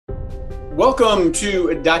Welcome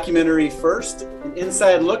to Documentary First, an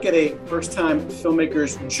inside look at a first-time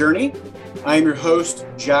filmmaker's journey. I am your host,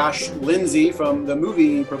 Josh Lindsay from the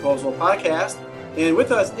Movie Proposal Podcast, and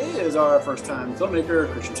with us is our first-time filmmaker,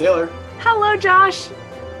 Christian Taylor. Hello, Josh.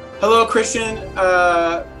 Hello, Christian.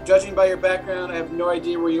 Judging by your background, I have no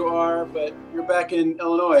idea where you are, but you're back in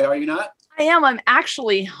Illinois, are you not? I am. I'm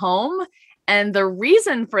actually home, and the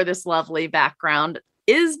reason for this lovely background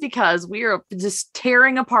is because we are just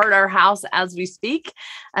tearing apart our house as we speak,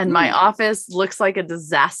 and my office looks like a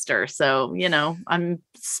disaster. So, I'm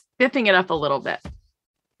spiffing it up a little bit.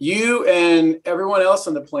 You and everyone else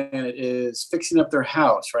on the planet is fixing up their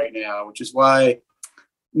house right now, which is why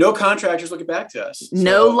no contractors will get back to us.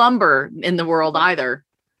 No lumber in the world either.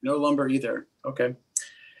 No lumber either. Okay.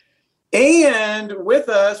 And with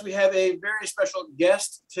us, we have a very special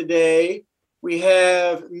guest today. We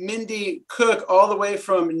have Mindy Cook all the way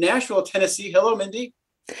from Nashville, Tennessee. Hello, Mindy.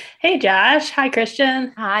 Hey, Josh. Hi,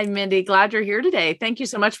 Christian. Hi, Mindy. Glad you're here today. Thank you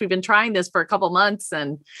so much. We've been trying this for a couple months,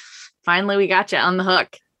 and finally we got you on the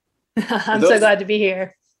hook. I'm so glad to be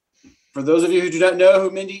here. For those of you who do not know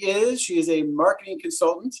who Mindy is, she is a marketing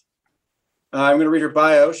consultant. I'm going to read her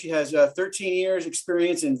bio. She has 13 years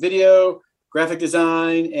experience in video, graphic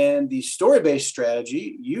design, and the story-based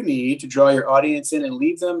strategy you need to draw your audience in and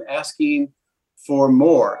leave them asking for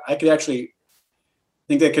more. I could actually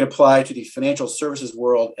think that could apply to the financial services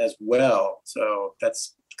world as well. So I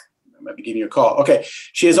might be giving you a call. Okay.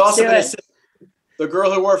 She has also been the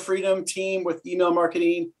Girl Who Wore Freedom team with email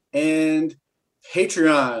marketing and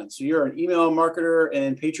Patreon. So you're an email marketer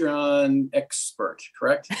and Patreon expert,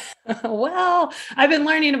 correct? Well, I've been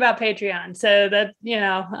learning about Patreon. So that,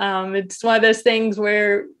 it's one of those things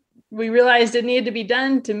where we realized it needed to be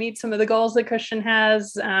done to meet some of the goals that Christian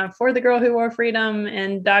has for the Girl Who Wore Freedom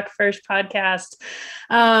and Doc First podcast.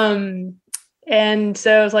 And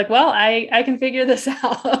so I was like, well, I can figure this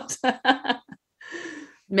out.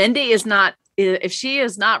 Mindy is not, if she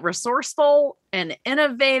is not resourceful and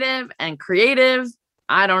innovative and creative,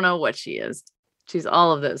 I don't know what she is. She's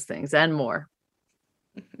all of those things and more.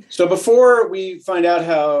 So before we find out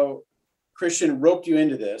how Christian roped you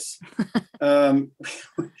into this,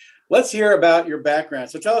 let's hear about your background.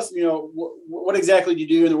 So tell us, what exactly do you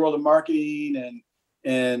do in the world of marketing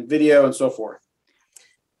and video and so forth?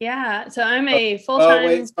 Yeah, so I'm a full-time... Oh,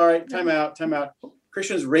 wait, all right, time out.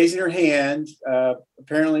 Christian's raising her hand.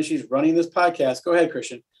 Apparently she's running this podcast. Go ahead,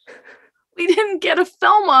 Christian. We didn't get a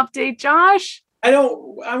film update, Josh.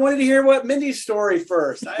 I wanted to hear what Mindy's story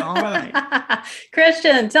first. All right.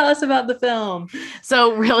 Christian, tell us about the film.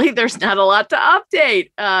 So really, there's not a lot to update.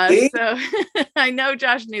 So I know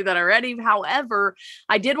Josh knew that already. However,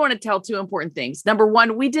 I did want to tell two important things. Number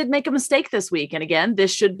one, we did make a mistake this week. And again,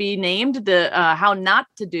 this should be named the how not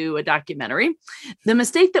to do a documentary. The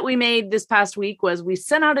mistake that we made this past week was we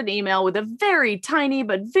sent out an email with a very tiny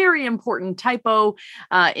but very important typo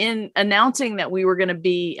in announcing that we were going to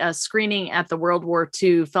be screening at the World War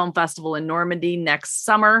II Film Festival in Normandy next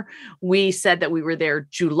summer. We said that we were there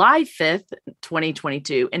July 5th,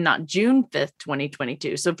 2022, and not June 5th,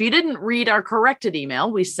 2022. So if you didn't read our corrected email,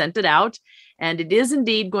 we sent it out, and it is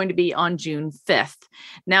indeed going to be on June 5th.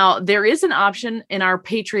 Now, there is an option in our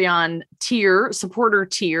Patreon supporter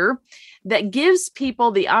tier, that gives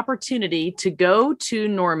people the opportunity to go to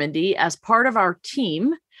Normandy as part of our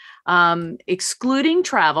team, excluding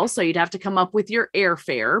travel. So you'd have to come up with your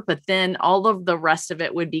airfare, but then all of the rest of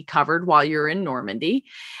it would be covered while you're in Normandy.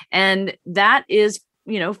 And that is,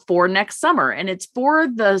 for next summer. And it's for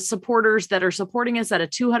the supporters that are supporting us at a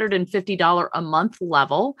 $250 a month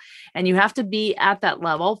level. And you have to be at that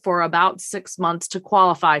level for about 6 months to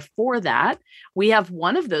qualify for that. We have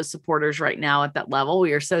one of those supporters right now at that level.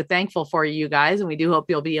 We are so thankful for you guys, and we do hope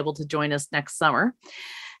you'll be able to join us next summer.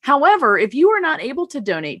 However, if you are not able to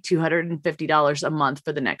donate $250 a month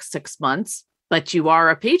for the next 6 months, but you are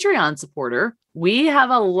a Patreon supporter, we have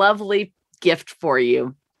a lovely gift for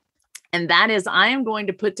you. And that is, I am going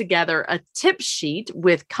to put together a tip sheet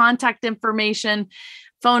with contact information,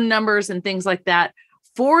 phone numbers, and things like that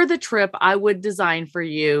for the trip I would design for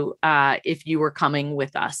you if you were coming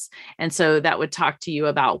with us. And so that would talk to you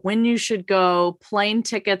about when you should go, plane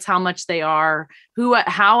tickets, how much they are,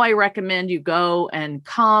 how I recommend you go and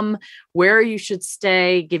come, where you should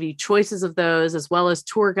stay, give you choices of those, as well as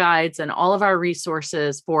tour guides and all of our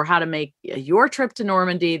resources for how to make your trip to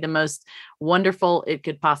Normandy the most wonderful it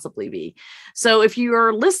could possibly be. So if you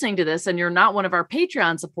are listening to this and you're not one of our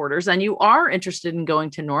Patreon supporters and you are interested in going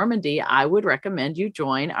to Normandy, I would recommend you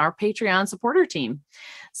join our Patreon supporter team.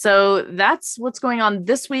 So that's what's going on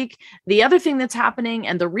this week. The other thing that's happening,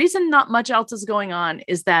 and the reason not much else is going on,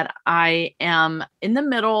 is that I am in the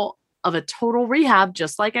middle of a total rehab,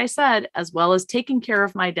 just like I said, as well as taking care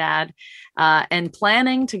of my dad, and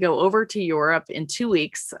planning to go over to Europe in 2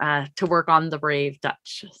 weeks to work on The Brave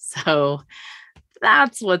Dutch. So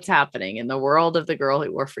that's what's happening in the world of The Girl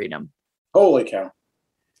Who Wore Freedom. Holy cow.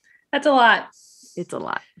 That's a lot. It's a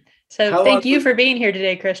lot. So thank you for being here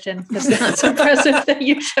today, Christian. It's impressive that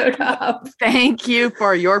you showed up. Thank you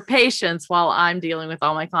for your patience while I'm dealing with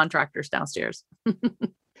all my contractors downstairs.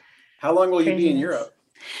 How long will you be in Europe?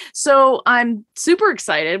 So I'm super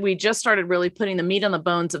excited. We just started really putting the meat on the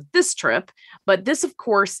bones of this trip, but this, of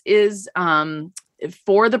course, is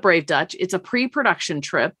for The Brave Dutch. It's a pre-production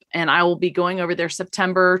trip, and I will be going over there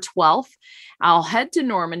September 12th. I'll head to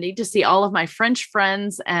Normandy to see all of my French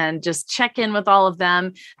friends and just check in with all of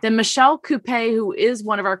them. Then Michelle Coupé, who is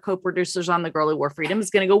one of our co-producers on The Girl Who Wore Freedom,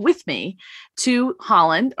 is going to go with me to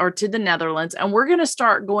Holland or to the Netherlands. And we're going to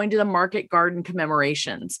start going to the Market Garden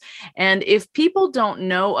commemorations. And if people don't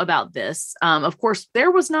know about this, of course,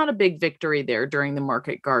 there was not a big victory there during the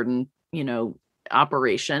Market Garden,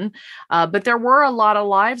 operation, but there were a lot of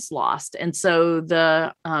lives lost. And so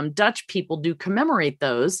the Dutch people do commemorate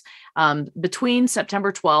those between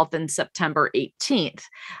September 12th and September 18th.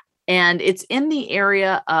 And it's in the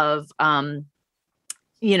area of,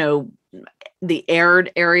 the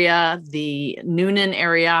Aard area, the Noonan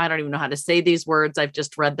area. I don't even know how to say these words. I've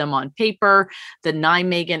just read them on paper. The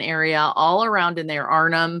Nijmegen area, all around in there,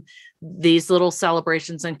 Arnhem. These little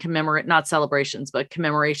celebrations and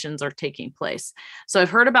commemorations are taking place. So I've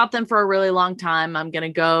heard about them for a really long time. I'm going to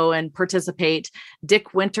go and participate.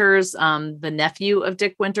 Dick Winters, the nephew of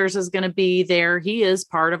Dick Winters, is going to be there. He is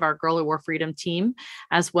part of our Girl Who Wore Freedom team,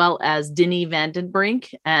 as well as Denis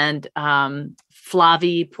Vandenbrink and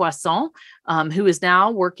Flavie Poisson, who is now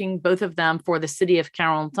working, both of them, for the city of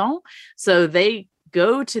Carentan. So they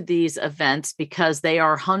go to these events because they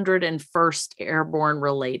are 101st Airborne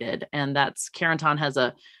related. And that's Carentan has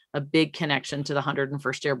a big connection to the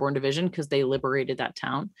 101st Airborne Division because they liberated that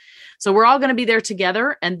town. So we're all going to be there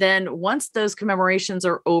together. And then once those commemorations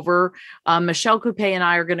are over, Michelle Coupé and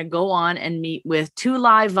I are going to go on and meet with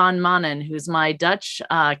Tulay van Manen, who's my Dutch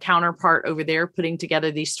counterpart over there, putting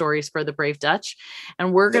together these stories for The Brave Dutch.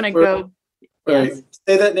 And we're going to go. Yes.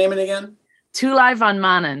 Say that name again. Tulay van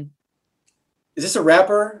Manen. Is this a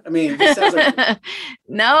rapper? I mean, this sounds like...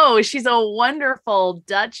 No, she's a wonderful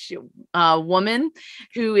Dutch woman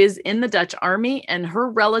who is in the Dutch army, and her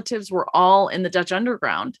relatives were all in the Dutch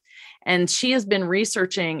underground. And she has been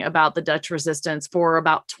researching about the Dutch resistance for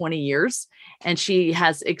about 20 years. And she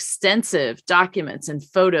has extensive documents and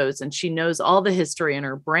photos, and she knows all the history in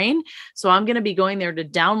her brain. So I'm going to be going there to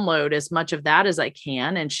download as much of that as I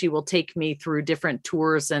can. And she will take me through different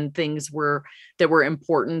tours and things that were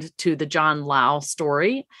important to the John Lau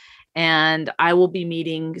story. And I will be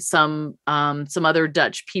meeting some other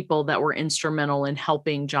Dutch people that were instrumental in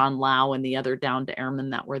helping John Lau and the other downed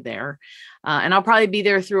airmen that were there. And I'll probably be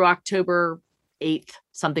there through October 8th,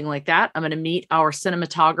 something like that. I'm going to meet our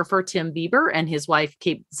cinematographer, Tim Bieber, and his wife,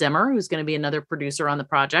 Kate Zimmer, who's going to be another producer on the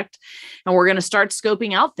project. And we're going to start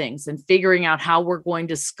scoping out things and figuring out how we're going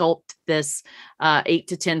to sculpt this 8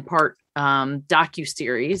 to 10 part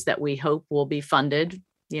docuseries that we hope will be funded,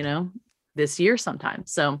 this year sometime.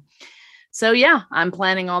 So yeah, I'm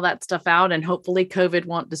planning all that stuff out, and hopefully COVID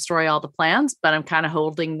won't destroy all the plans, but I'm kind of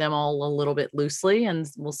holding them all a little bit loosely, and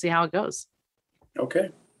we'll see how it goes.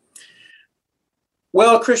 Okay.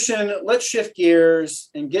 Well, Christian, let's shift gears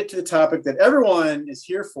and get to the topic that everyone is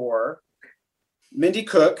here for. Mindy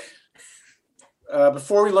Cook.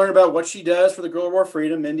 Before we learn about what she does for the Girl Who Wore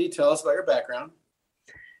Freedom, Mindy, tell us about your background.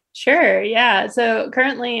 Sure. Yeah. So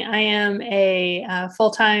currently I am a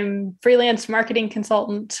full-time freelance marketing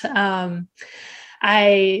consultant.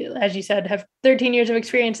 I, as you said, have 13 years of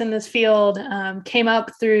experience in this field, came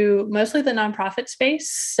up through mostly the nonprofit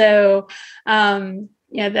space. So,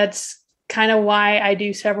 that's kind of why I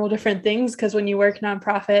do several different things, because when you work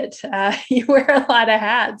nonprofit, you wear a lot of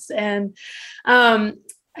hats. And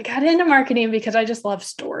I got into marketing because I just love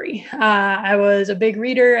story. I was a big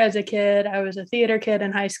reader as a kid. I was a theater kid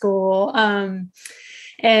in high school.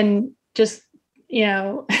 And just,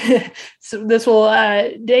 so this will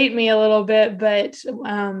date me a little bit, but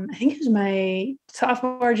I think it was my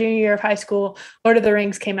sophomore, junior year of high school, Lord of the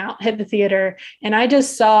Rings came out, hit the theater, and I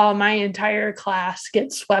just saw my entire class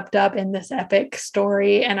get swept up in this epic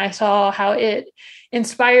story. And I saw how it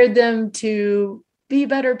inspired them to be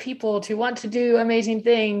better people, to want to do amazing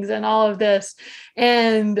things and all of this.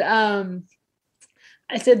 And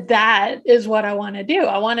I said, that is what I want to do.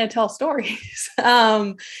 I want to tell stories.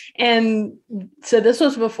 And so this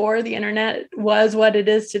was before the internet was what it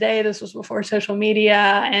is today. This was before social media.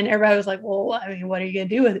 And everybody was like, well, I mean, what are you going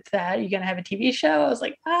to do with that? Are you going to have a TV show? I was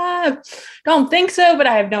like, don't think so, but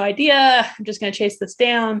I have no idea. I'm just going to chase this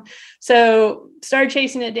down. So started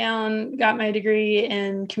chasing it down, got my degree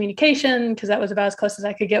in communication because that was about as close as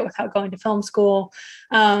I could get without going to film school.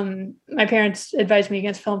 My parents advised me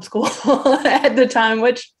against film school at the time,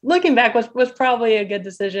 which looking back was probably a good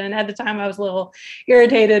decision. At the time, I was a little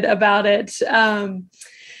irritated about it.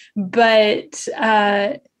 But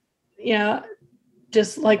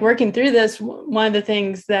just like working through this, one of the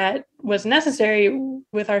things that was necessary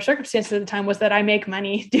with our circumstances at the time was that I make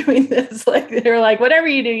money doing this. Like they were like, whatever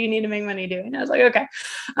you do, you need to make money doing. I was like, okay.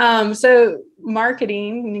 So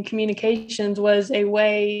marketing and communications was a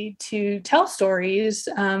way to tell stories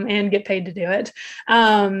and get paid to do it.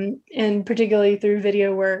 And particularly through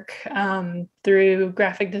video work, through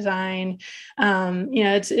graphic design.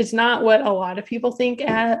 It's not what a lot of people think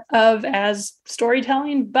of as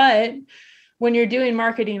storytelling, but when you're doing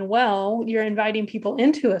marketing well, you're inviting people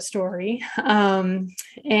into a story, and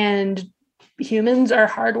humans are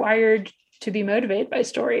hardwired to be motivated by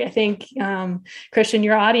story. I think, Christian,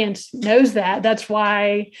 your audience knows that. That's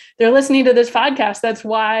why they're listening to this podcast. That's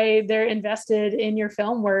why they're invested in your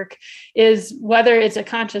film work, is whether it's a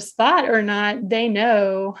conscious thought or not, they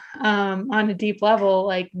know on a deep level,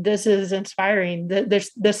 like this is inspiring.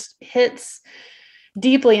 This hits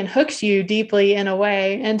deeply and hooks you deeply in a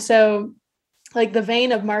way. And so like the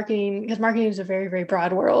vein of marketing, because marketing is a very, very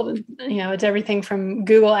broad world. It's everything from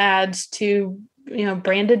Google ads to,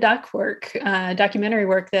 branded documentary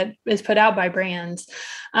work that is put out by brands.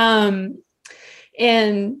 And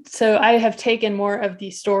so I have taken more of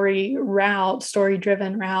the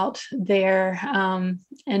story-driven route there,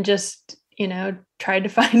 and just, tried to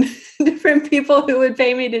find different people who would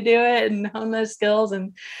pay me to do it and hone those skills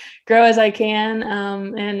and grow as I can.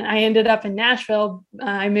 And I ended up in Nashville.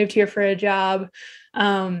 I moved here for a job,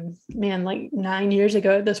 like 9 years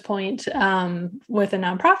ago at this point, with a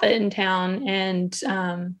nonprofit in town, and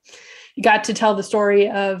got to tell the story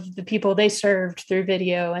of the people they served through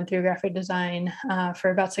video and through graphic design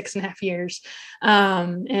for about 6.5 years,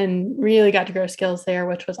 and really got to grow skills there,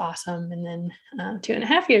 which was awesome. And then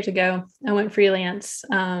 2.5 years ago, I went freelance,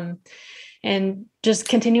 and just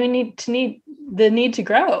continuing the need to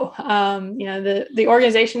grow. The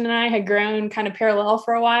organization and I had grown kind of parallel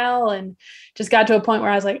for a while, and just got to a point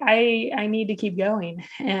where I was like, I need to keep going.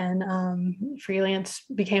 And freelance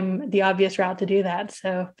became the obvious route to do that.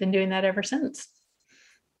 So I've been doing that ever since.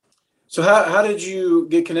 So how did you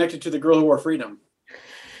get connected to the Girl Who Wore Freedom?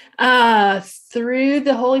 Through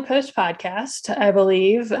the Holy Post podcast, I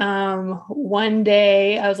believe. One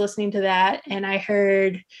day I was listening to that and I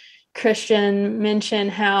heard Christian mention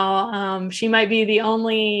how she might be the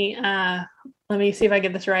only, let me see if I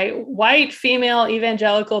get this right, white female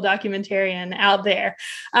evangelical documentarian out there.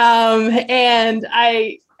 And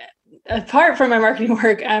apart from my marketing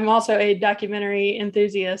work, I'm also a documentary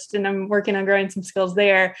enthusiast, and I'm working on growing some skills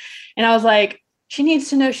there. And I was like, she needs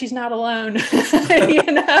to know she's not alone,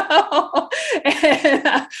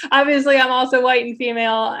 And obviously I'm also white and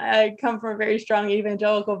female. I come from a very strong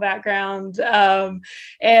evangelical background.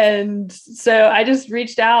 And so I just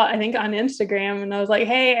reached out, I think on Instagram, and I was like,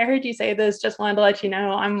 hey, I heard you say this, just wanted to let you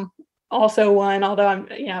know I'm also one, although I'm,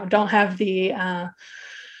 don't have the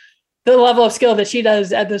level of skill that she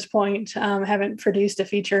does at this point. Haven't produced a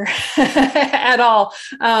feature at all.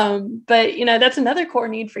 But, that's another core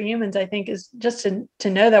need for humans, I think, is just to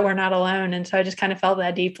know that we're not alone. And so I just kind of felt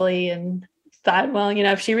that deeply and thought, well,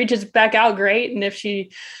 if she reaches back out, great. And if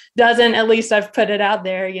she doesn't, at least I've put it out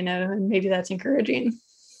there, and maybe that's encouraging.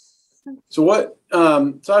 So so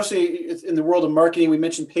obviously it's in the world of marketing, we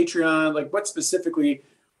mentioned Patreon. Like, what specifically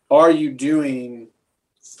are you doing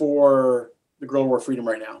for the Girl Who Wore Freedom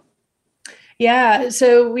right now? Yeah,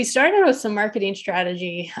 so we started with some marketing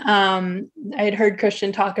strategy. I had heard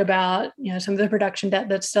Christian talk about, some of the production debt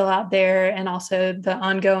that's still out there, and also the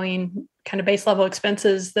ongoing kind of base level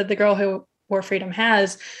expenses that the Girl Who Wore Freedom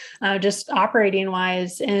has, just operating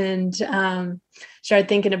wise, and started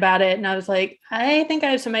thinking about it. And I was like, I think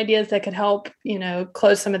I have some ideas that could help,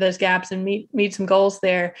 close some of those gaps and meet some goals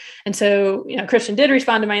there. And so, Christian did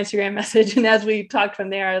respond to my Instagram message. And as we talked from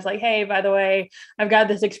there, I was like, hey, by the way, I've got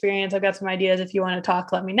this experience. I've got some ideas. If you want to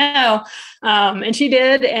talk, let me know. And she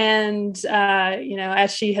did. And,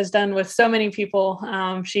 as she has done with so many people,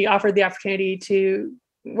 she offered the opportunity to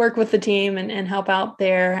work with the team and help out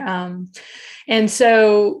there. And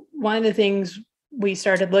so one of the things we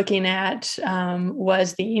started looking at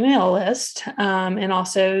was the email list, and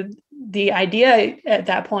also the idea at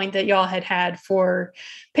that point that y'all had for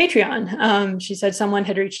Patreon. She said someone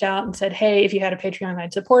had reached out and said, hey, if you had a Patreon,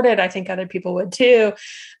 I'd support it. I think other people would too.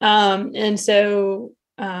 And so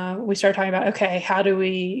we started talking about, okay, how do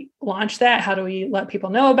we launch that? How do we let people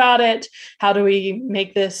know about it? How do we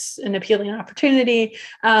make this an appealing opportunity?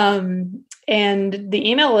 And the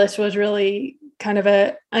email list was really kind of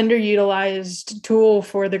a underutilized tool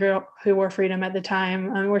for the Girl Who Wore Freedom at the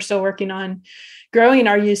time. We're still working on growing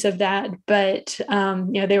our use of that, but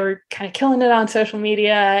they were kind of killing it on social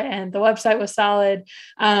media, and the website was solid,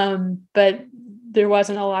 but there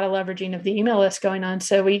wasn't a lot of leveraging of the email list going on.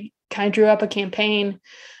 So we kind of drew up a campaign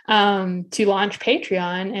to launch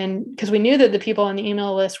Patreon, and because we knew that the people on the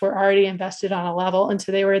email list were already invested on a level, and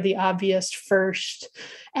so they were the obvious first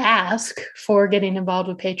ask for getting involved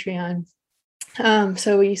with Patreon.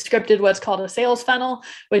 So we scripted what's called a sales funnel,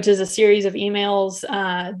 which is a series of emails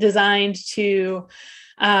designed to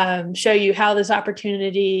show you how this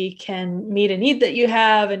opportunity can meet a need that you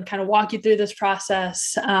have and kind of walk you through this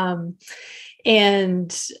process.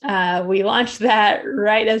 And we launched that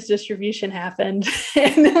right as distribution happened.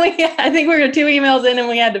 And then I think we were 2 emails in and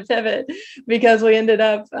we had to pivot because we ended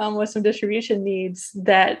up with some distribution needs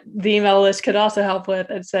that the email list could also help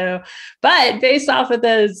with. And so, but based off of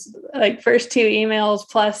those first 2 emails,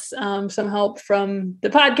 plus some help from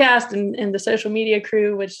the podcast and the social media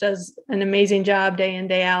crew, which does an amazing job day in,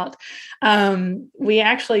 day out, we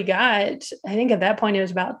actually got, I think at that point, it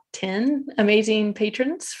was about 10 amazing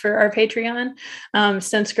patrons for our Patreon.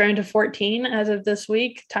 Since grown to 14 as of this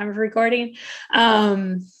week, time of recording.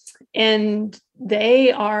 And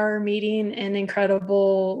they are meeting an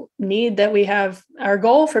incredible need that we have. Our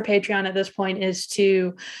goal for Patreon at this point is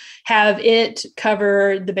to have it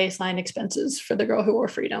cover the baseline expenses for the Girl Who Wore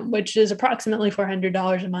Freedom, which is approximately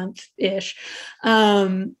 $400 a month-ish.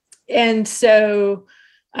 And so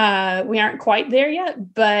we aren't quite there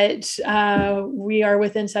yet, but we are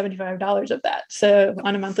within $75 of that. So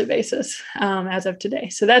on a monthly basis as of today.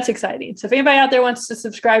 So that's exciting. So if anybody out there wants to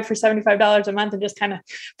subscribe for $75 a month and just kind of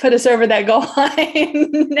put us over that goal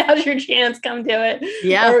line, now's your chance. Come do it.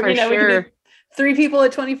 Yeah, or, for sure. 3 people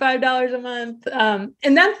at $25 a month.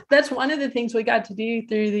 And that's one of the things we got to do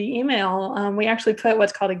through the email. We actually put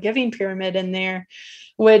what's called a giving pyramid in there,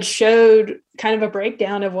 which showed kind of a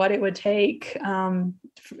breakdown of what it would take,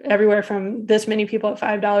 everywhere from this many people at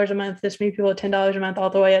 $5 a month, this many people at $10 a month, all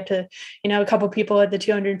the way up to, a couple people at the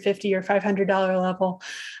 $250 or $500 level.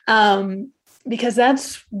 Because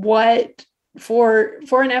that's what, for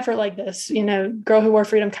an effort like this, Girl Who Wore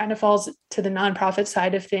Freedom kind of falls to the nonprofit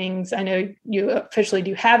side of things. I know you officially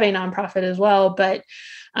do have a nonprofit as well, but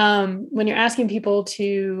when you're asking people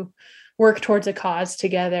to work towards a cause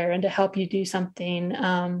together and to help you do something,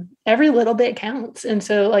 every little bit counts. And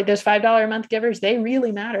so those $5 a month givers, they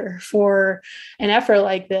really matter for an effort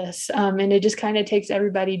like this. And it just kind of takes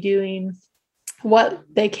everybody doing what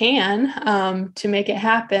they can to make it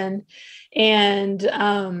happen.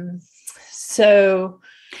 And so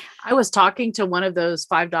I was talking to one of those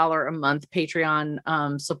 $5 a month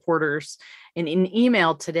Patreon supporters in an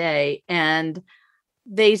email today, and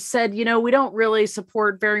they said, we don't really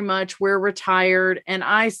support very much. We're retired. And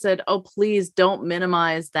I said, oh, please don't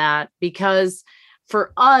minimize that, because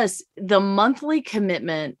for us, the monthly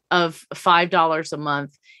commitment of $5 a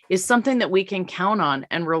month is something that we can count on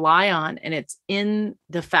and rely on. And it's in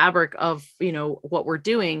the fabric of, what we're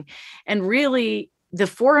doing. And really, the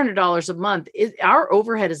 $400 a month our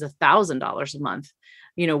overhead is $1,000 a month.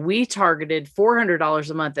 We targeted $400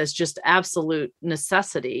 a month as just absolute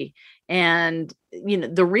necessity. And,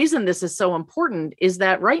 the reason this is so important is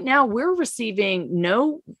that right now we're receiving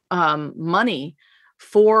no money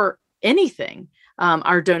for anything.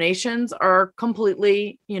 Our donations are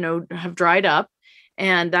completely, have dried up,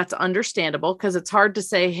 and that's understandable because it's hard to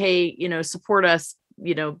say, hey, support us,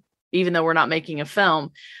 even though we're not making a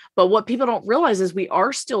film. But what people don't realize is we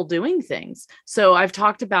are still doing things. So I've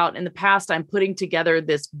talked about in the past, I'm putting together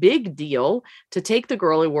this big deal to take the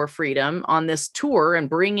Girl Who Wore Freedom on this tour and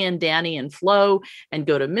bring in Danny and Flo and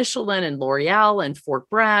go to Michelin and L'Oreal and Fort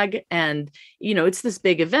Bragg. And, it's this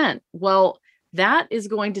big event. Well, that is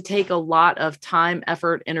going to take a lot of time,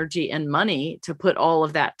 effort, energy, and money to put all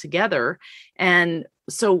of that together. And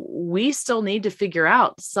so we still need to figure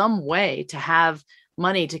out some way to have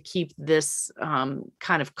money to keep this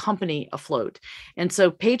kind of company afloat. And so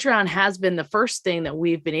Patreon has been the first thing that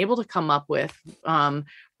we've been able to come up with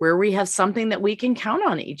where we have something that we can count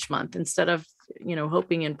on each month instead of,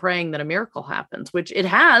 hoping and praying that a miracle happens, which it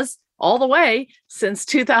has all the way since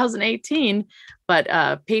 2018. But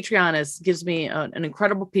Patreon gives me an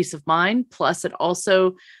incredible peace of mind. Plus, it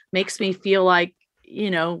also makes me feel like,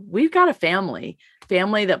 we've got a family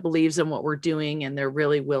that believes in what we're doing, and they're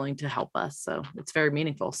really willing to help us. So it's very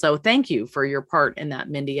meaningful. So thank you for your part in that,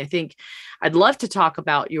 Mindy. I think I'd love to talk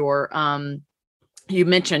about your,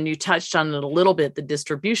 you touched on it a little bit, the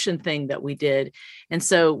distribution thing that we did. And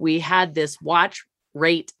so we had this watch,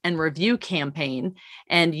 rate, and review campaign,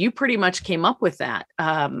 and you pretty much came up with that.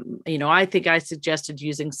 I think I suggested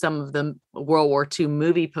using some of the World War II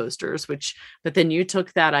movie posters, but then you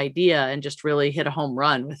took that idea and just really hit a home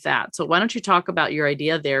run with that. So why don't you talk about your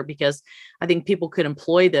idea there? Because I think people could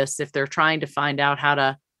employ this if they're trying to find out how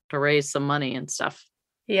to raise some money and stuff.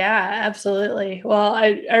 Yeah, absolutely. Well,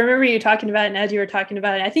 I remember you talking about it, and as you were talking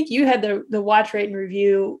about it, I think you had the watch, rate, and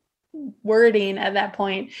review wording at that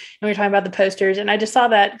point, and we were talking about the posters, and I just saw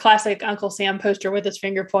that classic Uncle Sam poster with his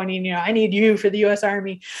finger pointing, I need you for the U.S.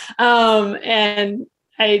 Army. And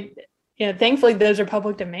I, thankfully those are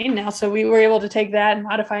public domain now. So we were able to take that and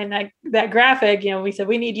modifying that graphic, we said,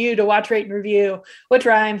 we need you to watch, rate, and review, which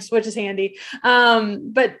rhymes, which is handy.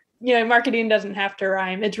 But marketing doesn't have to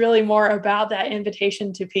rhyme. It's really more about that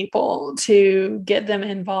invitation to people to get them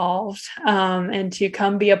involved, and to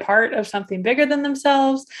come be a part of something bigger than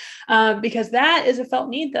themselves, because that is a felt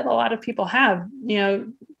need that a lot of people have.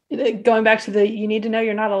 Going back to you need to know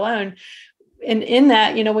you're not alone. And in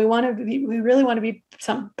that, we really want to be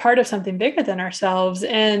some part of something bigger than ourselves.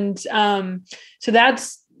 And so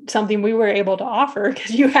that's something we were able to offer,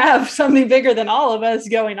 because you have something bigger than all of us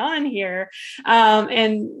going on here.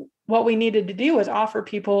 And what we needed to do was offer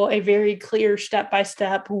people a very clear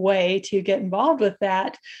step-by-step way to get involved with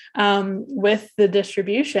that, with the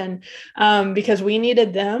distribution, because we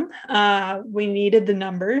needed them. We needed the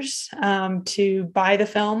numbers to buy the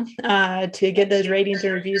film, to get those ratings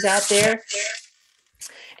and reviews out there.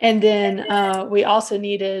 And then we also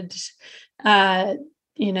needed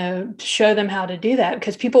to show them how to do that,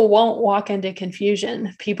 because people won't walk into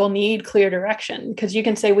confusion. People need clear direction, because you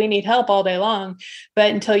can say we need help all day long,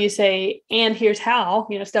 but until you say, and here's how,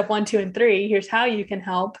 step 1, 2, and 3, here's how you can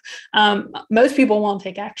help. Most people won't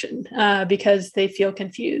take action because they feel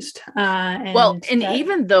confused.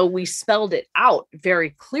 Even though we spelled it out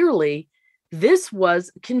very clearly, this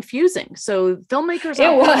was confusing. So filmmakers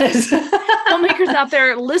out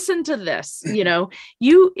there, listen to this.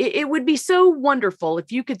 It would be so wonderful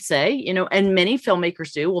if you could say, and many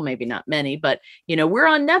filmmakers do, well, maybe not many, but we're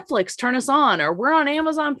on Netflix, turn us on, or we're on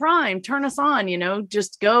Amazon Prime, turn us on,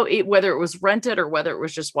 just go, whether it was rented or whether it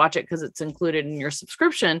was just watch it because it's included in your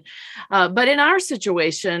subscription. But in our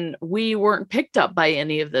situation, we weren't picked up by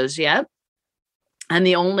any of those yet. And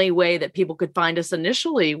the only way that people could find us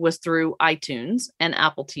initially was through iTunes and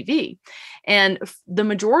Apple TV. And the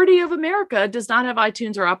majority of America does not have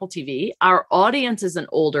iTunes or Apple TV. Our audience is an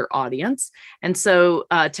older audience. And so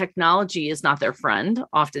technology is not their friend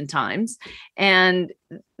oftentimes. And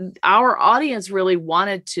our audience really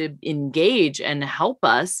wanted to engage and help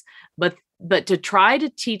us, but to try to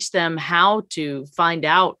teach them how to find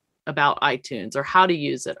out about iTunes or how to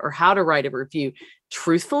use it or how to write a review,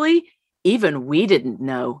 truthfully, even we didn't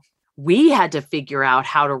know. We had to figure out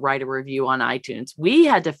how to write a review on iTunes. We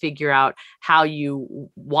had to figure out how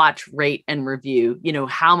you watch, rate, and review,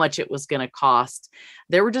 how much it was going to cost.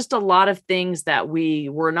 There were just a lot of things that we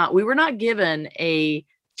were not given a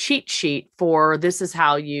cheat sheet for. This is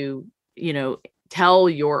how you tell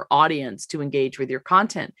your audience to engage with your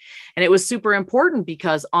content. And it was super important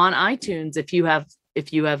because on iTunes, if you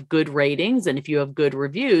have good ratings and if you have good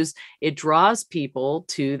reviews, it draws people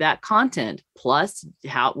to that content. Plus,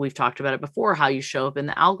 how we've talked about it before, how you show up in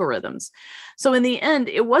the algorithms. So in the end,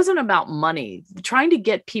 it wasn't about money. Trying to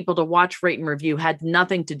get people to watch, rate, and review had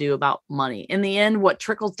nothing to do about money. In the end, what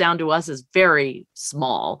trickles down to us is very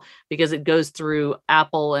small because it goes through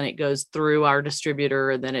Apple and it goes through our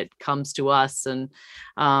distributor and then it comes to us. And,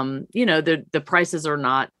 the prices are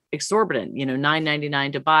not exorbitant,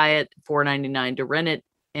 $9.99 to buy it, $4.99 to rent it.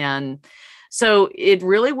 And so it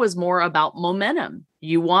really was more about momentum.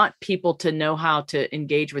 You want people to know how to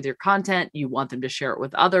engage with your content. You want them to share it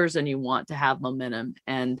with others and you want to have momentum.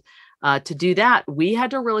 And to do that, we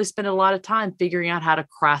had to really spend a lot of time figuring out how to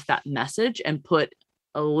craft that message and put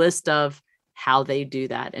a list of how they do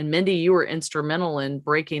that. And Mindy, you were instrumental in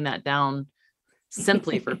breaking that down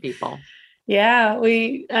simply for people. Yeah,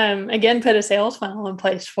 we again put a sales funnel in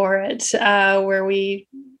place for it, where we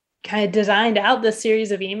kind of designed out this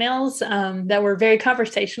series of emails that were very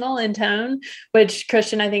conversational in tone, which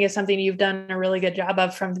Christian, I think is something you've done a really good job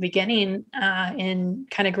of from the beginning in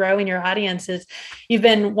kind of growing your audiences. You've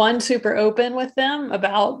been super open with them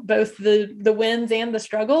about both the wins and the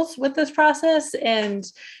struggles with this process. And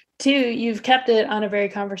two, you've kept it on a very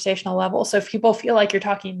conversational level. So if people feel like you're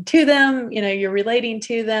talking to them, you're relating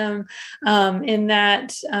to them, in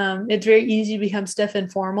that it's very easy to become stiff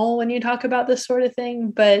and formal when you talk about this sort of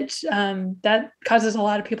thing. But that causes a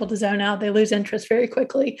lot of people to zone out. They lose interest very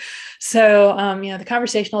quickly. So, the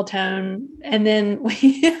conversational tone. And then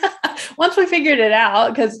once we figured it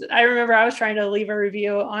out, because I remember I was trying to leave a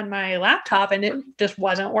review on my laptop and it just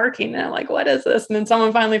wasn't working. And I'm like, what is this? And then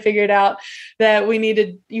someone finally figured out that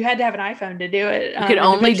you had to have an iPhone to do it. You can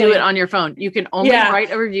only do it on your phone. You can only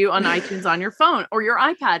write a review on iTunes on your phone or your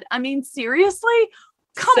iPad. I mean, seriously?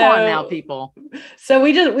 Come on now, people. So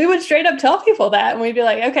we would straight up tell people that, and we'd be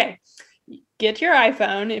like, okay, get your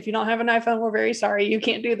iPhone. If you don't have an iPhone, we're very sorry. You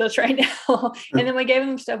can't do this right now. And then we gave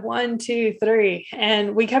them step 1, 2, 3.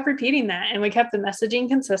 And we kept repeating that. And we kept the messaging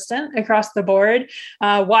consistent across the board.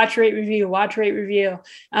 Watch, rate, review, watch, rate, review.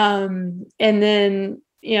 And then,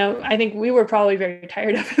 I think we were probably very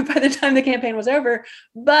tired of it by the time the campaign was over,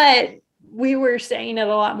 but we were saying it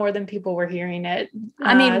a lot more than people were hearing it.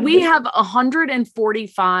 I mean, we have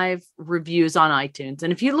 145 reviews on iTunes.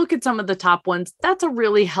 And if you look at some of the top ones, that's a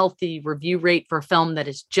really healthy review rate for a film that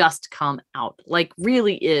has just come out, like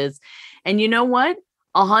really is. And you know what?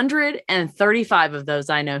 135 of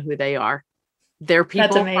those, I know who they are. They're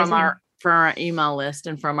people from our email list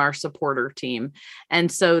and from our supporter team.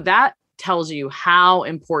 And so that tells you how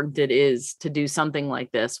important it is to do something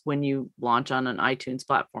like this when you launch on an iTunes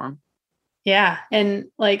platform. Yeah. And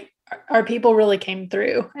like our people really came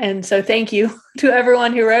through. And so thank you to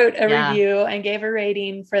everyone who wrote a review and gave a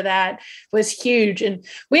rating for that. It was huge. And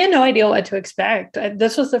we had no idea what to expect.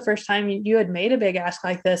 This was the first time you had made a big ask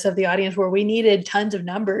like this of the audience where we needed tons of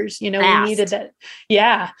numbers. We needed that.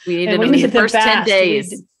 Yeah. We needed the first 10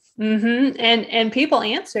 days. And people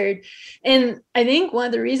answered. And I think one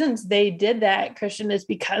of the reasons they did that, Christian, is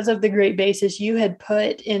because of the great basis you had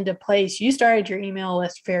put into place. You started your email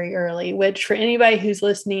list very early, which for anybody who's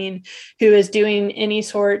listening, who is doing any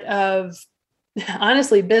sort of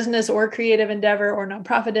honestly business or creative endeavor or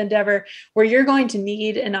nonprofit endeavor where you're going to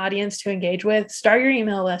need an audience to engage with, start your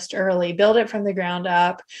email list early, build it from the ground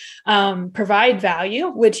up, provide value,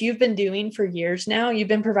 which you've been doing for years now. You've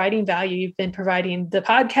been providing value. You've been providing the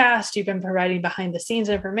podcast. You've been providing behind the scenes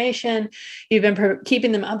information. You've been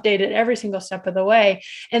keeping them updated every single step of the way.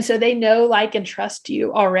 And so they know, like, and trust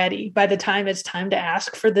you already. By the time it's time to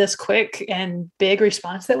ask for this quick and big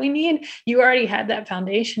response that we need, you already had that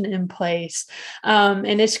foundation in place.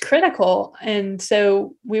 And it's critical. And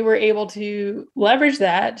so we were able to leverage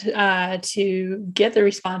that to get the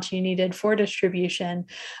response you needed for distribution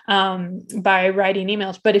by writing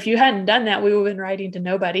emails. But if you hadn't done that, we would have been writing to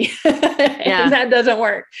nobody. And that doesn't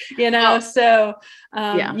work, So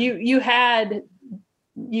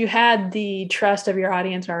you had the trust of your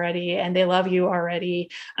audience already, and they love you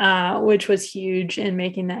already, which was huge in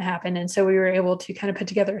making that happen. And so we were able to kind of put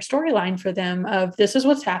together a storyline for them of this is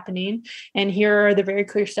what's happening, and here are the very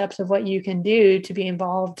clear steps of what you can do to be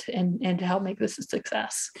involved and to help make this a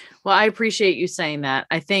success. Well, I appreciate you saying that.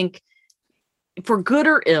 I think for good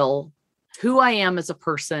or ill, who I am as a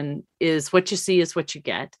person is what you see is what you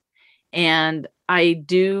get. And I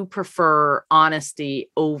do prefer honesty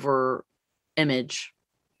over image.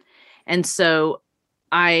 And so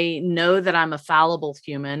I know that I'm a fallible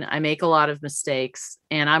human. I make a lot of mistakes,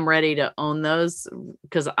 and I'm ready to own those,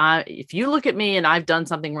 because if you look at me and I've done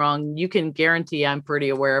something wrong, you can guarantee I'm pretty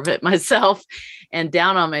aware of it myself and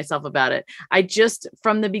down on myself about it. I just,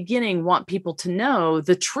 from the beginning, want people to know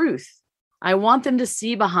the truth. I want them to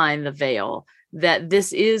see behind the veil that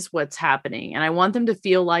this is what's happening. And I want them to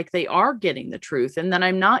feel like they are getting the truth and that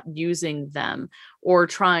I'm not using them or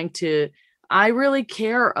trying to. I really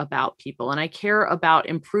care about people, and I care about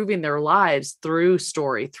improving their lives through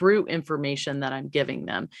story, through information that I'm giving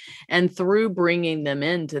them, and through bringing them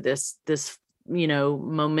into this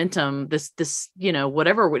momentum, this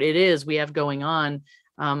whatever it is we have going on.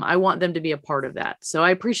 I want them to be a part of that. So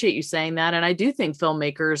I appreciate you saying that. And I do think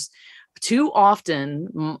filmmakers too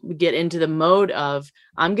often get into the mode of,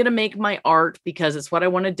 I'm going to make my art because it's what I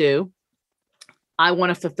want to do. I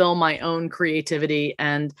want to fulfill my own creativity,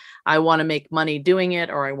 and I want to make money doing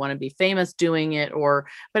it, or I want to be famous doing it.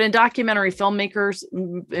 But in documentary filmmakers,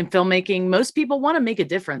 in filmmaking, most people want to make a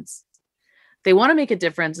difference. They want to make a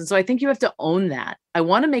difference. And so I think you have to own that. I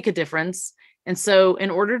want to make a difference. And so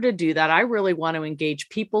in order to do that, I really want to engage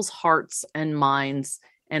people's hearts and minds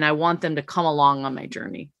and I want them to come along on my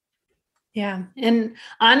journey. Yeah. And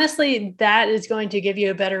honestly, that is going to give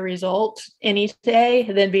you a better result any day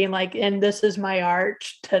than being like, and this is my art,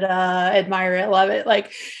 ta-da, admire it, love it.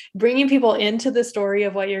 Like bringing people into the story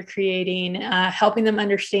of what you're creating, helping them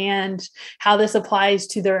understand how this applies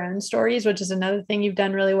to their own stories, which is another thing you've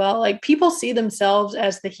done really well. Like people see themselves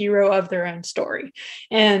as the hero of their own story.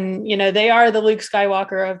 And, they are the Luke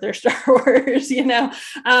Skywalker of their Star Wars,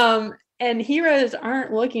 and heroes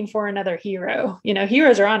aren't looking for another hero.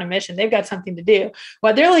 Heroes are on a mission. They've got something to do.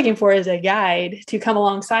 What they're looking for is a guide to come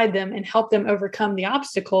alongside them and help them overcome the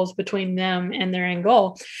obstacles between them and their end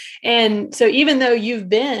goal. And so even though you've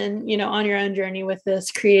been, on your own journey with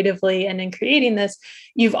this creatively and in creating this,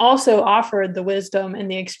 you've also offered the wisdom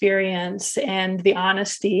and the experience and the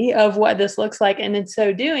honesty of what this looks like. And in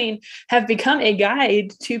so doing, have become a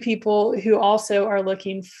guide to people who also are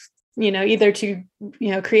looking either to,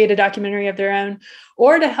 create a documentary of their own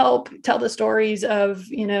or to help tell the stories of,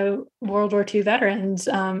 World War II veterans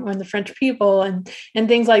and the French people and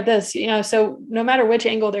things like this, so no matter which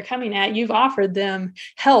angle they're coming at, you've offered them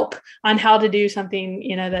help on how to do something,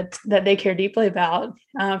 that they care deeply about.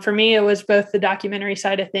 For me, it was both the documentary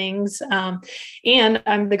side of things. And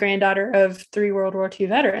I'm the granddaughter of 3 World War II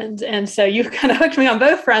veterans. And so you kind of hooked me on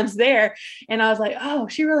both fronts there. And I was like, oh,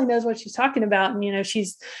 she really knows what she's talking about. And,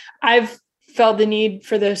 I've felt the need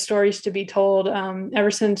for those stories to be told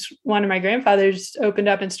ever since one of my grandfathers opened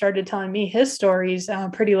up and started telling me his stories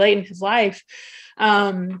pretty late in his life.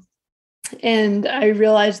 And I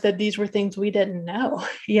realized that these were things we didn't know,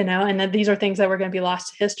 and that these are things that were going to be lost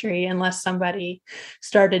to history unless somebody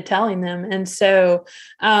started telling them. And so,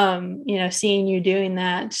 seeing you doing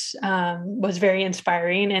that was very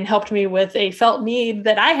inspiring and helped me with a felt need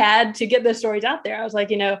that I had to get those stories out there. I was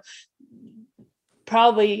like,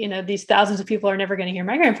 probably, these thousands of people are never going to hear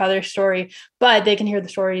my grandfather's story, but they can hear the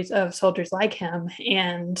stories of soldiers like him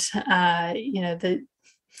and,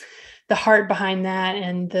 the heart behind that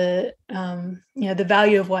and the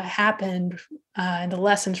value of what happened and the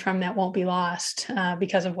lessons from that won't be lost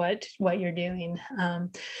because of what you're doing.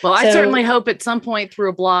 Well, I certainly hope at some point through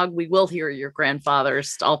a blog, we will hear your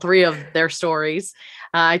grandfathers, all 3 of their stories.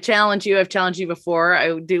 I've challenged you before.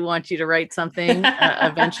 I do want you to write something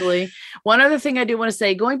eventually. One other thing I do want to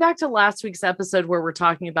say, going back to last week's episode where we're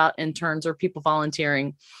talking about interns or people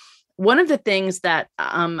volunteering, one of the things that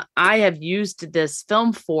I have used this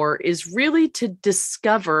film for is really to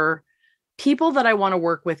discover people that I want to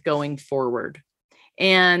work with going forward.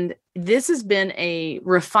 And this has been a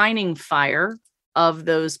refining fire of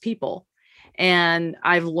those people. And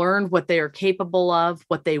I've learned what they are capable of,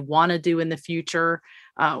 what they want to do in the future.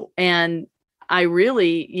 And I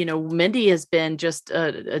really, Mindy has been just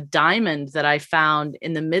a diamond that I found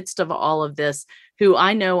in the midst of all of this, who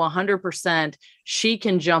I know 100% she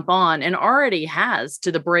can jump on and already has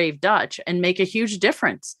to the Brave Dutch and make a huge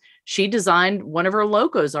difference. She designed one of her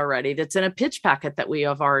logos already that's in a pitch packet that we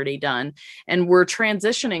have already done. And we're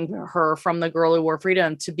transitioning her from the Girl Who Wore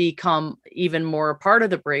Freedom to become even more a part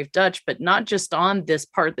of the Brave Dutch, but not just on this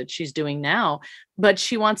part that she's doing now, but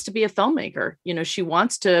she wants to be a filmmaker. She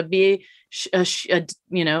wants to be a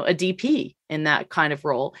DP in that kind of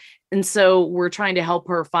role. And so we're trying to help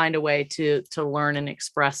her find a way to learn and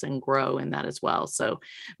express and grow in that as well. So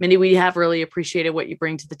Mindy, we have really appreciated what you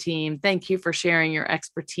bring to the team. Thank you for sharing your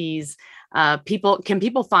expertise. Can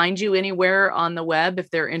people find you anywhere on the web if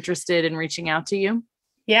they're interested in reaching out to you?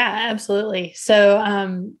 Yeah, absolutely.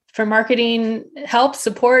 So for marketing help,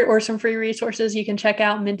 support, or some free resources, you can check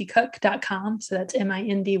out mindycook.com. So that's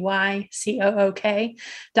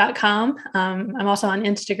MINDYCOOK.com. I'm also on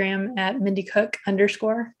Instagram at mindycook_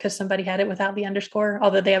 because somebody had it without the underscore,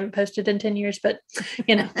 although they haven't posted in 10 years, but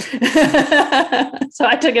so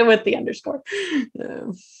I took it with the underscore.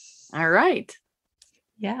 All right.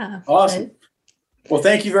 Yeah. Awesome. Well,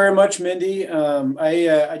 thank you very much, Mindy.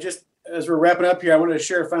 I just, as we're wrapping up here, I wanted to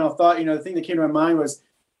share a final thought. The thing that came to my mind was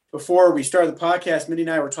before we started the podcast, Mindy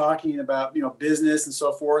and I were talking about, business and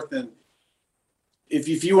so forth. And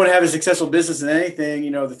if you want to have a successful business in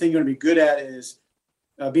anything, the thing you're going to be good at is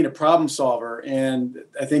being a problem solver. And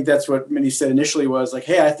I think that's what Mindy said initially was like,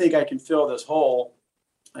 hey, I think I can fill this hole.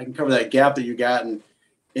 I can cover that gap that you got. And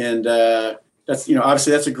that's,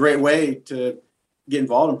 obviously that's a great way to get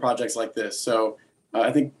involved in projects like this. So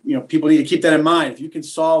I think, people need to keep that in mind. If you can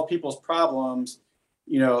solve people's problems,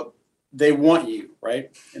 they want you,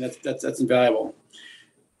 right? And that's invaluable.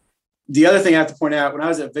 The other thing I have to point out, when I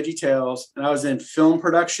was at VeggieTales and I was in film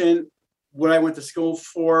production, what I went to school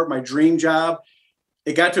for, my dream job,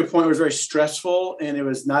 it got to a point where it was very stressful and it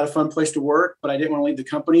was not a fun place to work, but I didn't want to leave the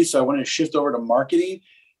company. So I wanted to shift over to marketing.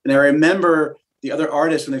 And I remember the other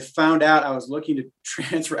artists, when they found out I was looking to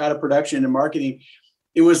transfer out of production into marketing,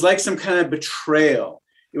 it was like some kind of betrayal.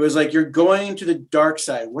 It was like, you're going to the dark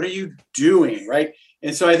side. What are you doing? Right.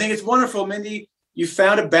 And so I think it's wonderful, Mindy, you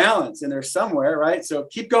found a balance in there somewhere, right? So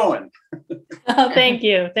keep going. Oh, thank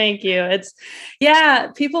you. Thank you. It's,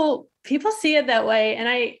 yeah, people see it that way. And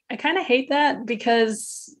I kind of hate that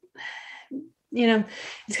because,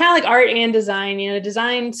 it's kind of like art and design.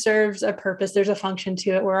 Design serves a purpose. There's a function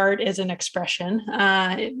to it, where art is an expression.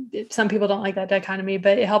 Some people don't like that dichotomy,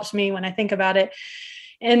 but it helps me when I think about it.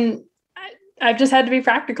 And I've just had to be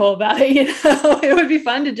practical about it. It would be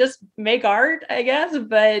fun to just make art, I guess.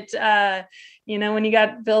 But, when you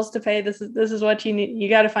got bills to pay, this is what you need. You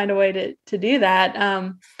got to find a way to do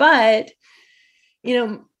that. But,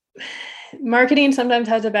 marketing sometimes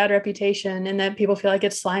has a bad reputation, and that people feel like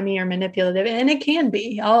it's slimy or manipulative, and it can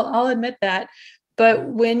be. I'll admit that. But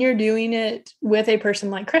when you're doing it with a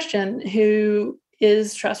person like Christian, who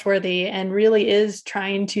is trustworthy and really is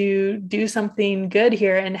trying to do something good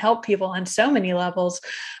here and help people on so many levels,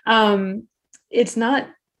 it's not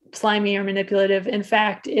slimy or manipulative. In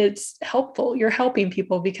fact, it's helpful. You're helping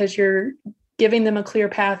people because you're giving them a clear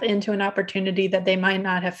path into an opportunity that they might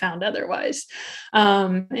not have found otherwise.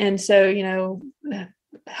 And so,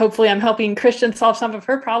 hopefully I'm helping Christian solve some of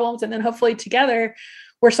her problems. And then hopefully together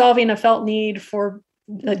we're solving a felt need for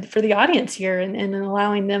the audience here, and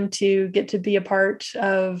allowing them to get to be a part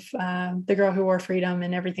of the Girl Who Wore Freedom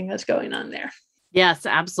and everything that's going on there. Yes,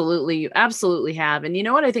 absolutely. You absolutely have. And you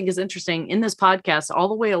know what I think is interesting in this podcast all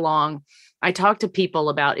the way along, I talk to people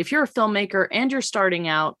about, if you're a filmmaker and you're starting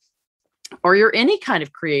out, or you're any kind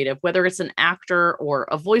of creative, whether it's an actor or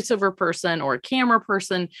a voiceover person or a camera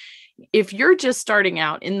person, if you're just starting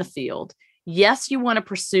out in the field, yes, you want to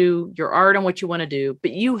pursue your art and what you want to do,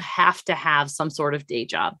 but you have to have some sort of day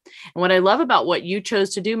job. And what I love about what you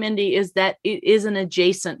chose to do, Mindy, is that it is an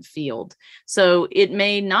adjacent field. So it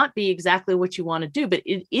may not be exactly what you want to do, but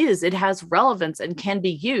it has relevance and can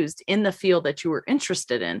be used in the field that you were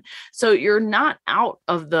interested in. So you're not out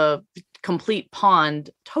of the complete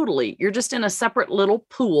pond totally. You're just in a separate little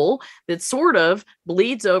pool that sort of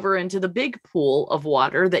bleeds over into the big pool of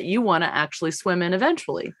water that you want to actually swim in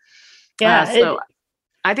eventually. Yeah. So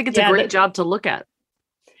I think it's a great job to look at.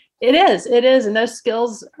 It is. And those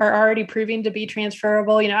skills are already proving to be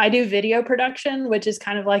transferable. I do video production, which is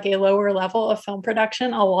kind of like a lower level of film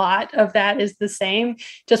production. A lot of that is the same,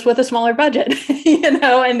 just with a smaller budget,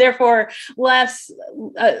 and therefore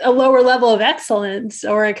a lower level of excellence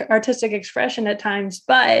or artistic expression at times.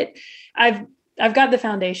 But I've got the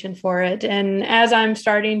foundation for it. And as I'm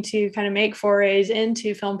starting to kind of make forays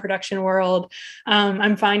into film production world,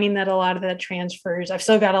 I'm finding that a lot of that transfers. I've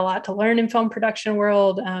still got a lot to learn in film production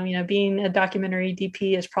world. Being a documentary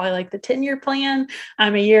DP is probably like the 10-year plan.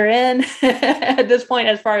 I'm a year in at this point,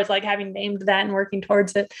 as far as like having named that and working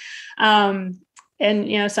towards it.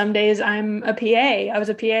 And, some days I'm a PA. I was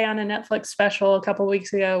a PA on a Netflix special a couple of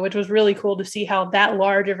weeks ago, which was really cool to see how that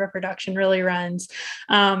large of a production really runs.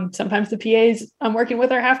 Sometimes the PAs I'm working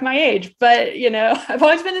with are half my age, but, I've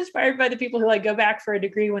always been inspired by the people who go back for a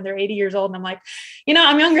degree when they're 80 years old. And I'm like,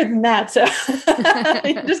 I'm younger than that. So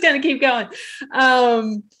I'm just going to keep going.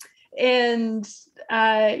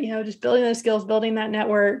 Just building those skills, building that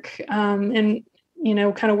network, and,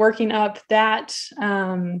 kind of working up that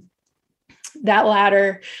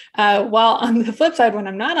ladder. While on the flip side, when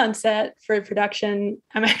I'm not on set for production,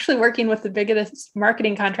 I'm actually working with the biggest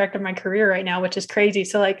marketing contract of my career right now, which is crazy.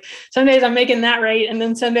 So some days I'm making that rate, and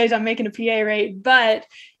then some days I'm making a PA rate, but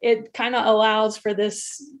it kind of allows for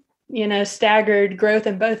this, staggered growth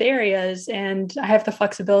in both areas. And I have the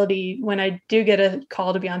flexibility when I do get a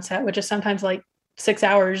call to be on set, which is sometimes like 6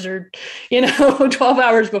 hours or, 12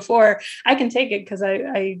 hours before, I can take it because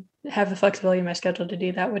I have the flexibility in my schedule to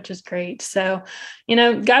do that, which is great. So,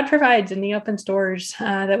 God provides, and He opens doors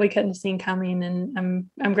that we couldn't have seen coming.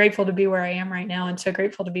 And I'm grateful to be where I am right now, and so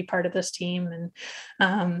grateful to be part of this team. And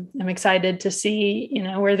I'm excited to see,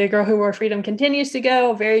 where the Girl Who Wore Freedom continues to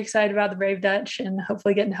go. Very excited about the Brave Dutch, and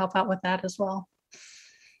hopefully getting to help out with that as well.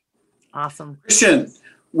 Awesome. Christian,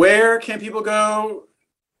 where can people go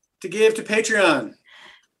to give to Patreon?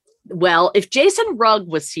 Well, if Jason Rugg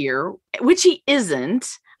was here, which he isn't,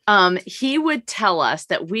 he would tell us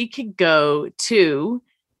that we could go to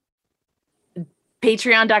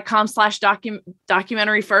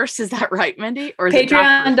patreon.com/documentary first. Is that right, Mindy? Or is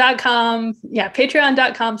patreon.com? Yeah,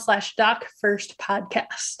 patreon.com/doc first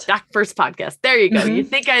podcast. Doc First Podcast. There you go. Mm-hmm. You'd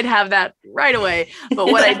think I'd have that right away.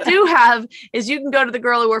 But what I do have is you can go to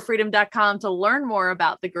thegirlwhowore.freedom.com to learn more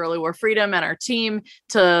about the Girl Who Wore Freedom and our team,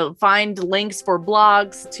 to find links for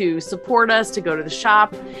blogs, to support us, to go to the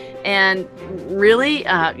shop. and really,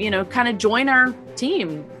 kind of join our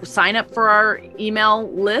team. Sign up for our email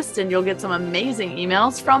list and you'll get some amazing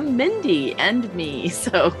emails from Mindy and me.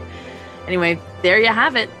 So anyway, there you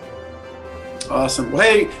have it. Awesome. Well,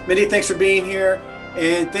 hey, Mindy, thanks for being here.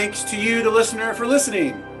 And thanks to you, the listener, for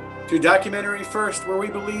listening to Documentary First, where we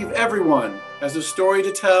believe everyone has a story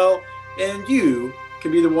to tell and you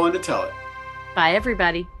can be the one to tell it. Bye,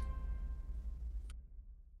 everybody.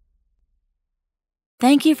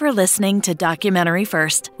 Thank you for listening to Documentary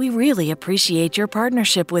First. We really appreciate your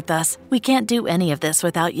partnership with us. We can't do any of this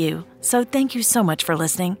without you. So thank you so much for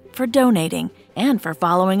listening, for donating, and for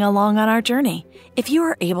following along on our journey. If you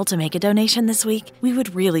are able to make a donation this week, we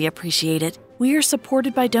would really appreciate it. We are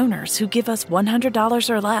supported by donors who give us $100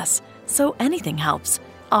 or less, so anything helps.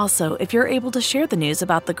 Also, if you're able to share the news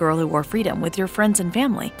about the Girl Who Wore Freedom with your friends and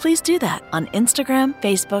family, please do that on Instagram,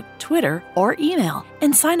 Facebook, Twitter, or email.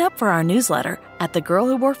 And sign up for our newsletter at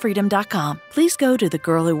thegirlwhoworefreedom.com. Please go to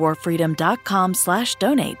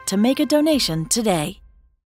thegirlwhoworefreedom.com/donate to make a donation today.